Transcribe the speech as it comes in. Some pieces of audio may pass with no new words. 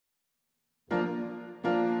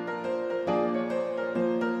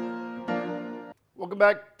Welcome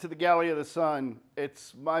back to the Galley of the Sun.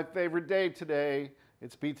 It's my favorite day today.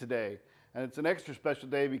 It's pizza day. And it's an extra special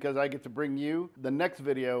day because I get to bring you the next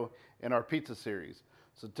video in our pizza series.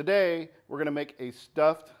 So today we're gonna make a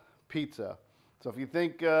stuffed pizza. So if you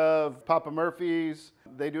think of Papa Murphy's,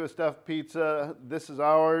 they do a stuffed pizza. This is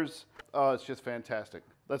ours. Oh, it's just fantastic.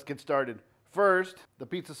 Let's get started. First, the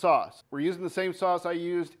pizza sauce. We're using the same sauce I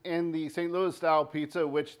used in the St. Louis style pizza,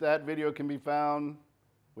 which that video can be found.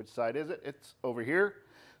 Which side is it? It's over here.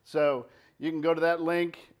 So you can go to that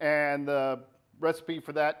link, and the recipe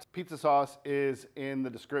for that pizza sauce is in the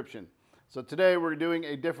description. So today we're doing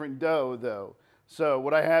a different dough though. So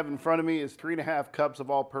what I have in front of me is 3.5 cups of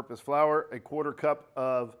all-purpose flour, a 1/4 cup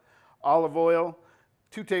of olive oil,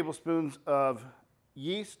 2 tablespoons of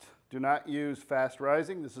yeast. Do not use fast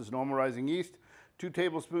rising. This is normal rising yeast. 2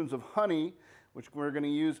 tablespoons of honey, which we're going to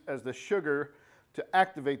use as the sugar to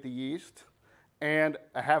activate the yeast, and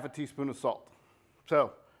a 1/2 teaspoon of salt.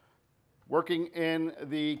 So, working in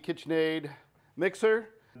the KitchenAid mixer,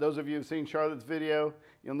 those of you who've seen Charlotte's video,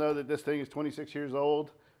 you'll know that this thing is 26 years old.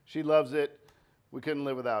 She loves it. We couldn't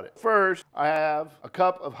live without it. First, I have a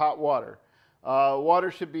cup of hot water. Water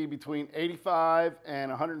should be between 85 and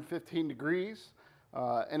 115 degrees.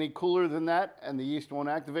 Any cooler than that, and the yeast won't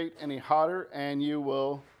activate. Any hotter, and you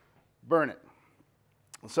will burn it.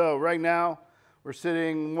 So right now, we're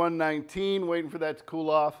sitting 119, waiting for that to cool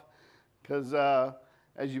off, because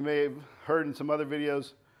as you may have heard in some other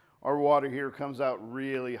videos, our water here comes out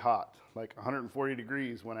really hot, like 140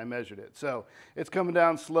 degrees when I measured it. So it's coming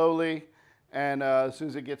down slowly, and as soon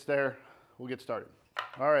as it gets there, we'll get started.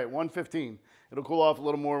 All right, 115. It'll cool off a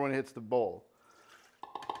little more when it hits the bowl.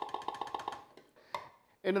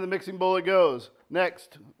 Into the mixing bowl it goes.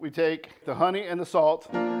 Next, we take the honey and the salt,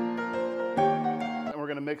 and we're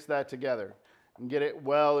gonna mix that together and get it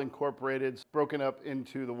well incorporated, broken up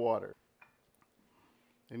into the water.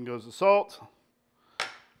 In goes the salt.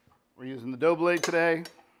 We're using the dough blade today.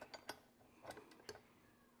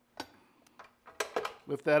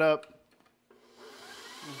 Lift that up.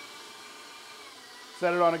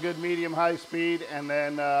 Set it on a good medium-high speed, and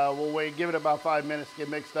then we'll give it about 5 minutes to get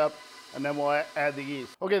mixed up, and then we'll add the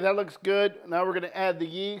yeast. Okay, that looks good. Now we're gonna add the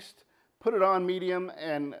yeast, put it on medium,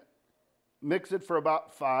 and mix it for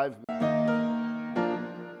about 5 minutes.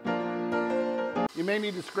 You may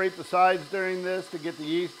need to scrape the sides during this to get the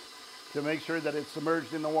yeast to make sure that it's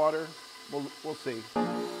submerged in the water. We'll see.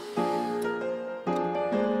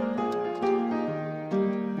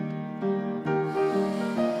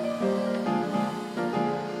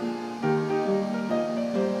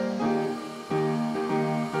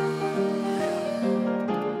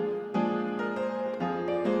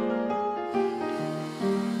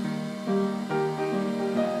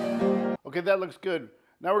 Okay, that looks good.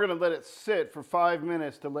 Now we're going to let it sit for 5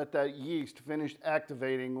 minutes to let that yeast finish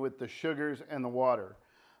activating with the sugars and the water.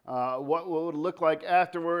 What will it look like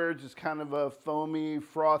afterwards is kind of a foamy,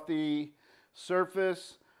 frothy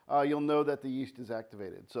surface. You'll know that the yeast is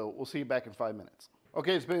activated. So we'll see you back in 5 minutes.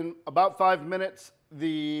 Okay, it's been about 5 minutes.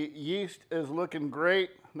 The yeast is looking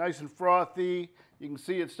great, nice and frothy. You can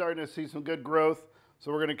see it's starting to see some good growth.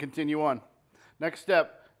 So we're going to continue on. Next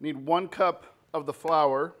step, need 1 cup of the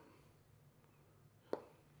flour.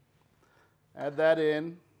 Add that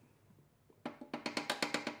in.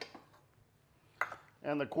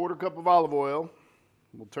 And the 1/4 cup of olive oil.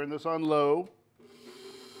 We'll turn this on low.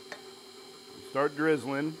 Start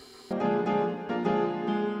drizzling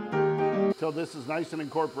until this is nice and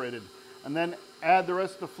incorporated. And then add the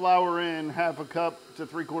rest of the flour in 1/2 cup to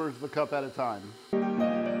 3/4 of a cup at a time.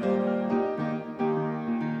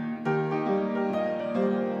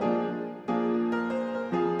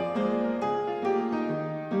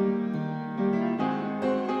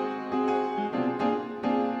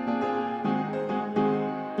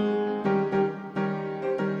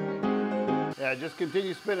 Yeah, just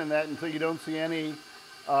continue spinning that until you don't see any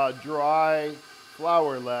dry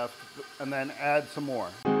flour left, and then add some more.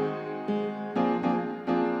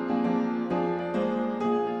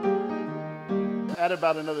 Add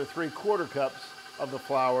about another 3/4 cups of the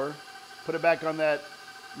flour. Put it back on that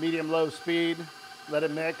medium-low speed. Let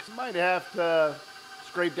it mix. Might have to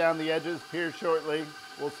scrape down the edges here shortly.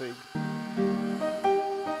 We'll see.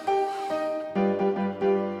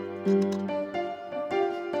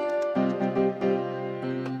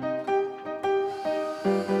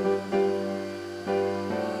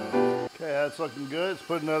 That's looking good. Let's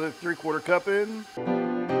put another 3/4 cup in.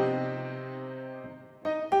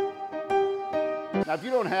 Now, if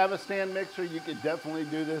you don't have a stand mixer, you could definitely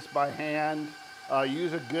do this by hand.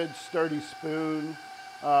 Use a good sturdy spoon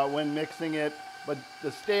when mixing it. But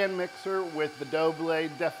the stand mixer with the dough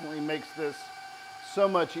blade definitely makes this so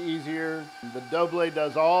much easier. The dough blade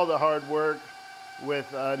does all the hard work with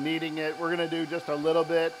kneading it. We're gonna do just a little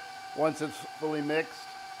bit once it's fully mixed,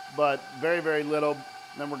 but very, very little.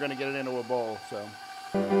 Then we're gonna get it into a bowl, so.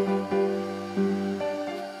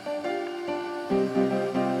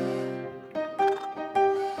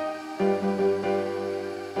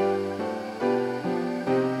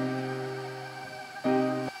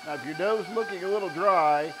 Now, if your dough's looking a little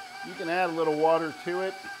dry, you can add a little water to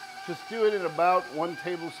it. Just do it in about 1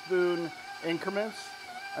 tablespoon increments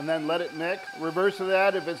and then let it mix. Reverse of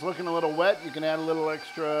that, if it's looking a little wet, you can add a little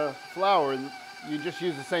extra flour and you just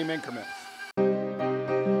use the same increments. And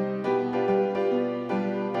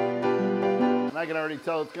I can already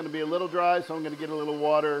tell it's gonna be a little dry, so I'm gonna get a little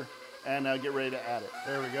water and get ready to add it.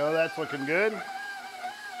 There we go, that's looking good.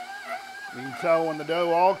 You can tell when the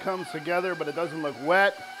dough all comes together, but it doesn't look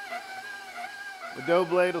wet. The dough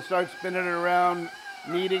blade will start spinning it around,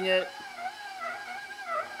 kneading it,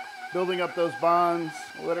 building up those bonds.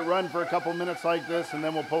 We'll let it run for a couple minutes like this, and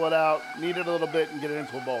then we'll pull it out, knead it a little bit, and get it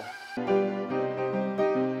into a bowl.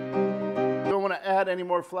 Don't want to add any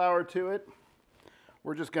more flour to it.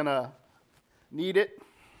 We're just gonna knead it.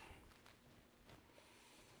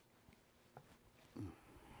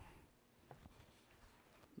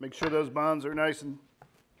 Make sure those bonds are nice and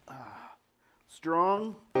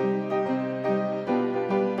strong.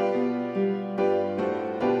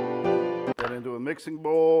 Into a mixing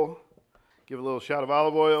bowl, give it a little shot of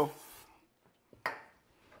olive oil.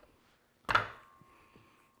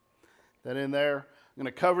 That in there. I'm going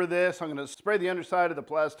to cover this. I'm going to spray the underside of the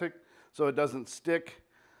plastic so it doesn't stick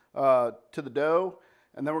to the dough.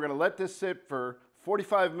 And then we're going to let this sit for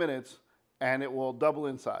 45 minutes and it will double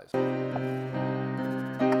in size.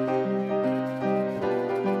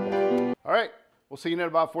 All right, we'll see you in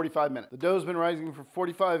about 45 minutes. The dough's been rising for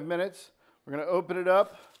 45 minutes. We're going to open it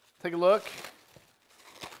up. Take a look.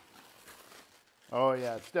 Oh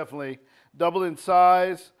yeah, it's definitely doubled in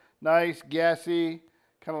size. Nice, gassy,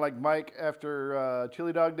 kind of like Mike after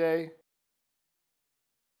chili dog day.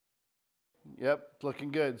 Yep, it's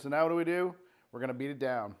looking good. So now what do? We're gonna beat it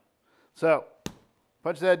down. So,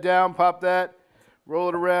 punch that down, pop that, roll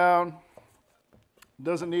it around.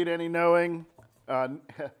 Doesn't need any knowing.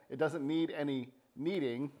 It doesn't need any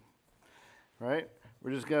kneading, right?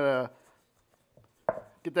 We're just gonna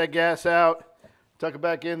get that gas out, tuck it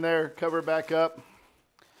back in there, cover it back up,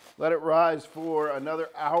 let it rise for another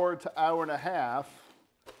hour to hour and a half,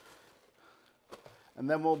 and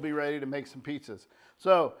then we'll be ready to make some pizzas.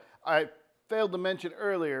 So I failed to mention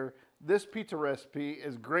earlier, this pizza recipe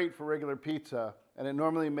is great for regular pizza, and it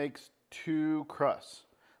normally makes 2 crusts.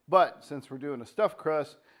 But since we're doing a stuffed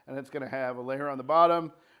crust, and it's gonna have a layer on the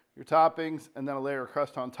bottom, your toppings, and then a layer of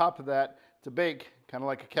crust on top of that to bake, kind of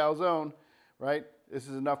like a calzone, right? This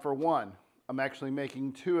is enough for 1. I'm actually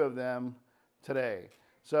making 2 of them today.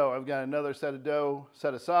 So I've got another set of dough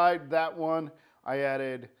set aside. That one, I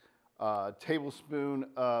added a tablespoon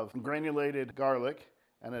of granulated garlic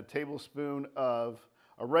and a tablespoon of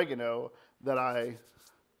oregano that I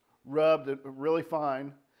rubbed it really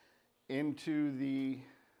fine into the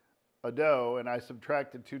dough, and I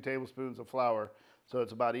subtracted 2 tablespoons of flour, so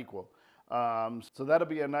it's about equal. So that'll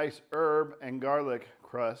be a nice herb and garlic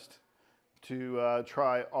crust to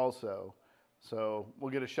try also. So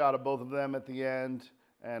we'll get a shot of both of them at the end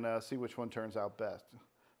and see which one turns out best.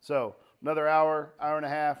 So another hour, hour and a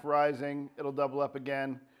half rising, it'll double up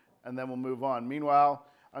again, and then we'll move on. Meanwhile,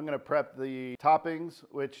 I'm gonna prep the toppings,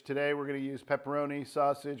 which today we're gonna use pepperoni,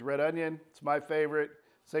 sausage, red onion. It's my favorite,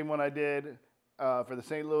 same one I did for the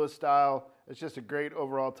St. Louis style. It's just a great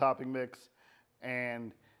overall topping mix,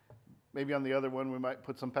 and maybe on the other one we might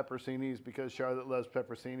put some pepperoncinis because Charlotte loves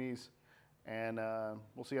pepperoncinis. And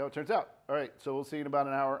we'll see how it turns out. All right, so we'll see you in about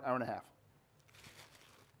an hour, hour and a half.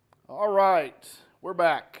 All right, we're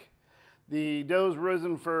back. The dough's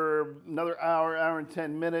risen for another hour, hour and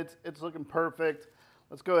 10 minutes. It's looking perfect.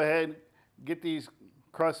 Let's go ahead, get these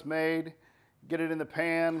crusts made, get it in the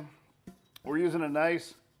pan. We're using a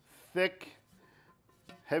nice, thick,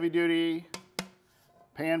 heavy-duty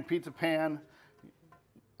pizza pan.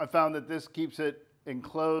 I found that this keeps it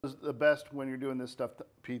enclosed the best when you're doing this stuffed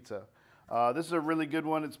pizza. This is a really good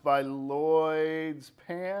one. It's by Lloyd's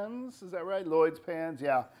Pans. Is that right? Lloyd's Pans,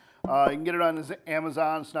 yeah. You can get it on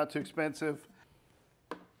Amazon. It's not too expensive.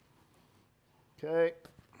 Okay.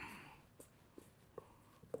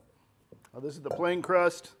 This is the plain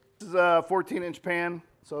crust. This is a 14-inch pan,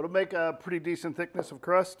 so it'll make a pretty decent thickness of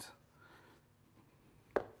crust.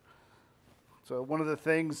 So one of the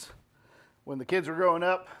things when the kids were growing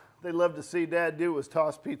up, they loved to see Dad do was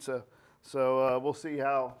toss pizza. So we'll see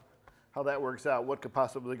how that works out. What could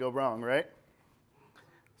possibly go wrong, right?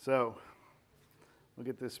 So we'll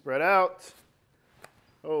get this spread out.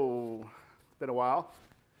 Oh, it's been a while.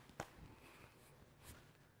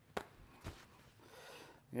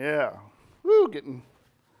 Yeah, woo, getting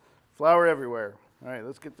flour everywhere. All right,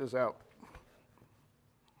 let's get this out.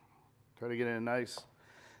 Try to get in a nice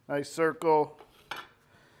circle.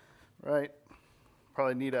 Right,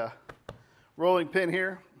 probably need a rolling pin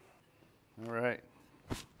here. All right.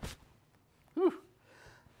 Whew.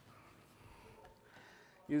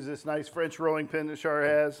 Use this nice French rolling pin that Char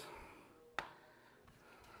has.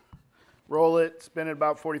 Roll it, spin it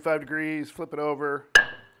about 45 degrees, flip it over.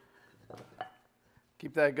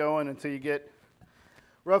 Keep that going until you get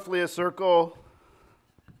roughly a circle.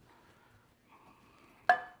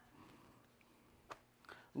 A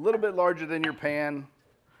little bit larger than your pan.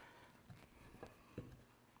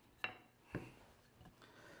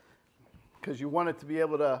 Because you want it to be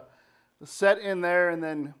able to set in there and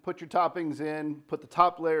then put your toppings in, put the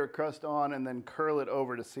top layer of crust on, and then curl it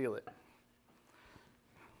over to seal it.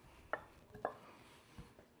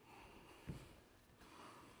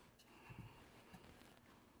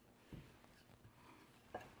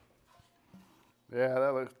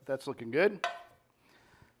 Yeah, that's looking good.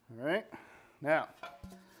 All right, now,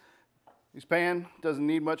 this pan doesn't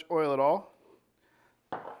need much oil at all,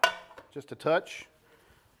 just a touch.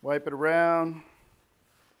 Wipe it around.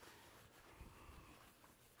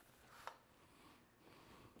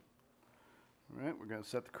 All right, we're going to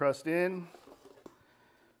set the crust in.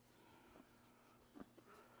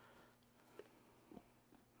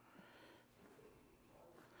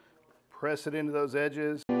 Press it into those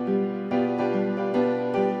edges.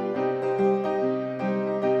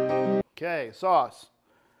 Okay, sauce.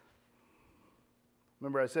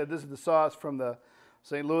 Remember I said this is the sauce from the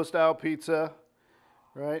St. Louis style pizza,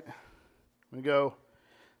 right? We go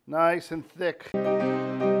nice and thick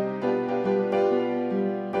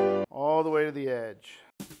all the way to the edge.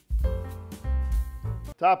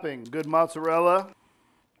 Topping, good mozzarella.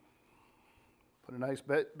 Put a nice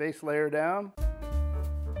base layer down.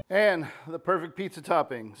 And the perfect pizza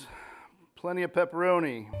toppings. Plenty of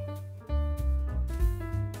pepperoni.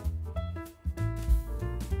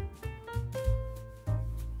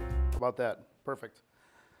 How about that? Perfect,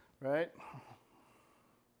 right?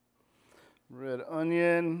 Red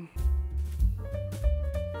onion.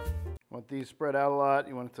 Want these spread out a lot.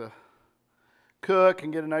 You want it to cook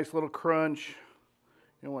and get a nice little crunch.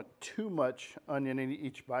 You don't want too much onion in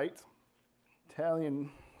each bite. Italian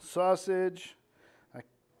sausage.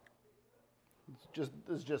 This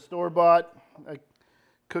is just store-bought. I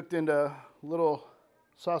cooked into little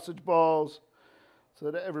sausage balls so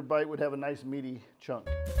that every bite would have a nice meaty chunk.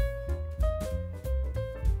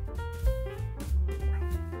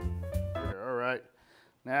 All right,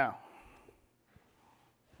 now,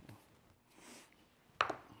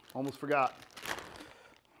 almost forgot.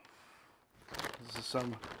 This is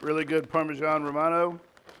some really good Parmesan Romano.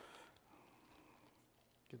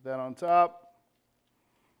 Get that on top.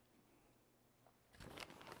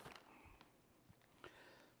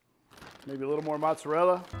 Maybe a little more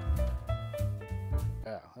mozzarella.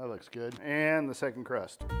 Yeah, that looks good. And the second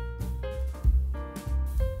crust.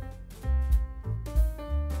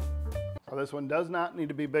 So this one does not need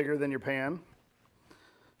to be bigger than your pan.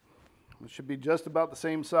 It should be just about the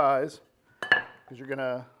same size because you're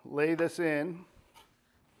gonna lay this in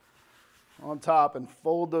on top and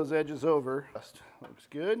fold those edges over. Looks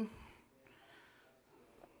good.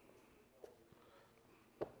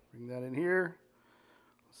 Bring that in here.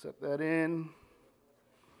 Set that in.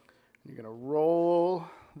 You're going to roll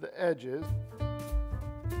the edges.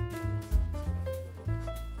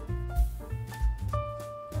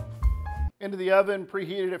 Into the oven,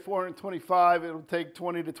 preheated at 425. It'll take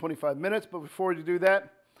 20 to 25 minutes, but before you do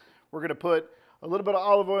that, we're going to put a little bit of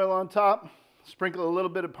olive oil on top, sprinkle a little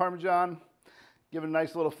bit of Parmesan, give it a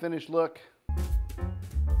nice little finished look.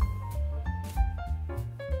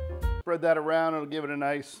 Spread that around, it'll give it a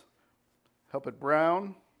nice, help it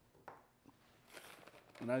brown.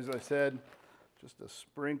 And as I said, just a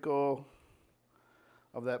sprinkle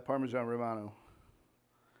of that Parmesan Romano.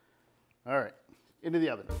 All right, into the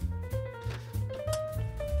oven.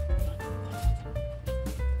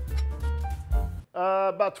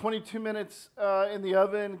 About 22 minutes in the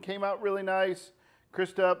oven, came out really nice,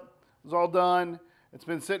 crisped up, it was all done. It's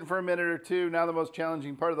been sitting for a minute or two. Now the most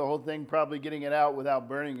challenging part of the whole thing, probably getting it out without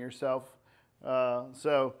burning yourself.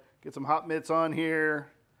 So get some hot mitts on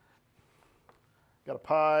here. Got a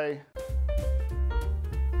pie.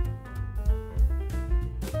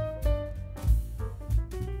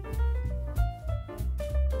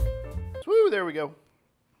 Woo, there we go.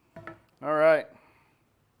 All right.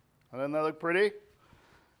 Doesn't that look pretty?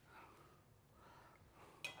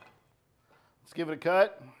 Let's give it a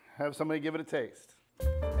cut, have somebody give it a taste.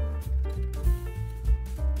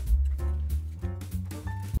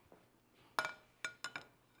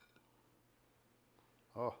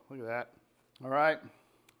 Oh, look at that. All right,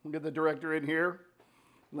 we'll get the director in here,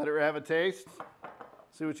 let her have a taste,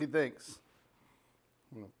 see what she thinks.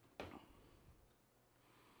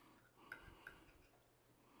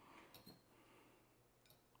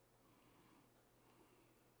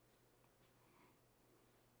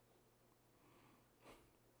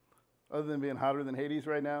 Other than being hotter than Hades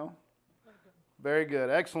right now? Very good,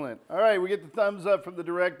 excellent. All right, we get the thumbs up from the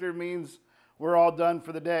director, means we're all done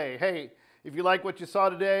for the day. Hey, if you like what you saw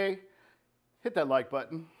today, hit that like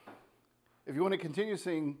button. If you want to continue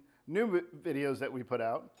seeing new videos that we put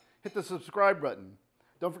out, hit the subscribe button.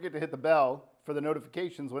 Don't forget to hit the bell for the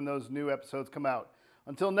notifications when those new episodes come out.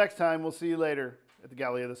 Until next time, we'll see you later at the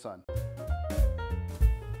Galley of the Sun.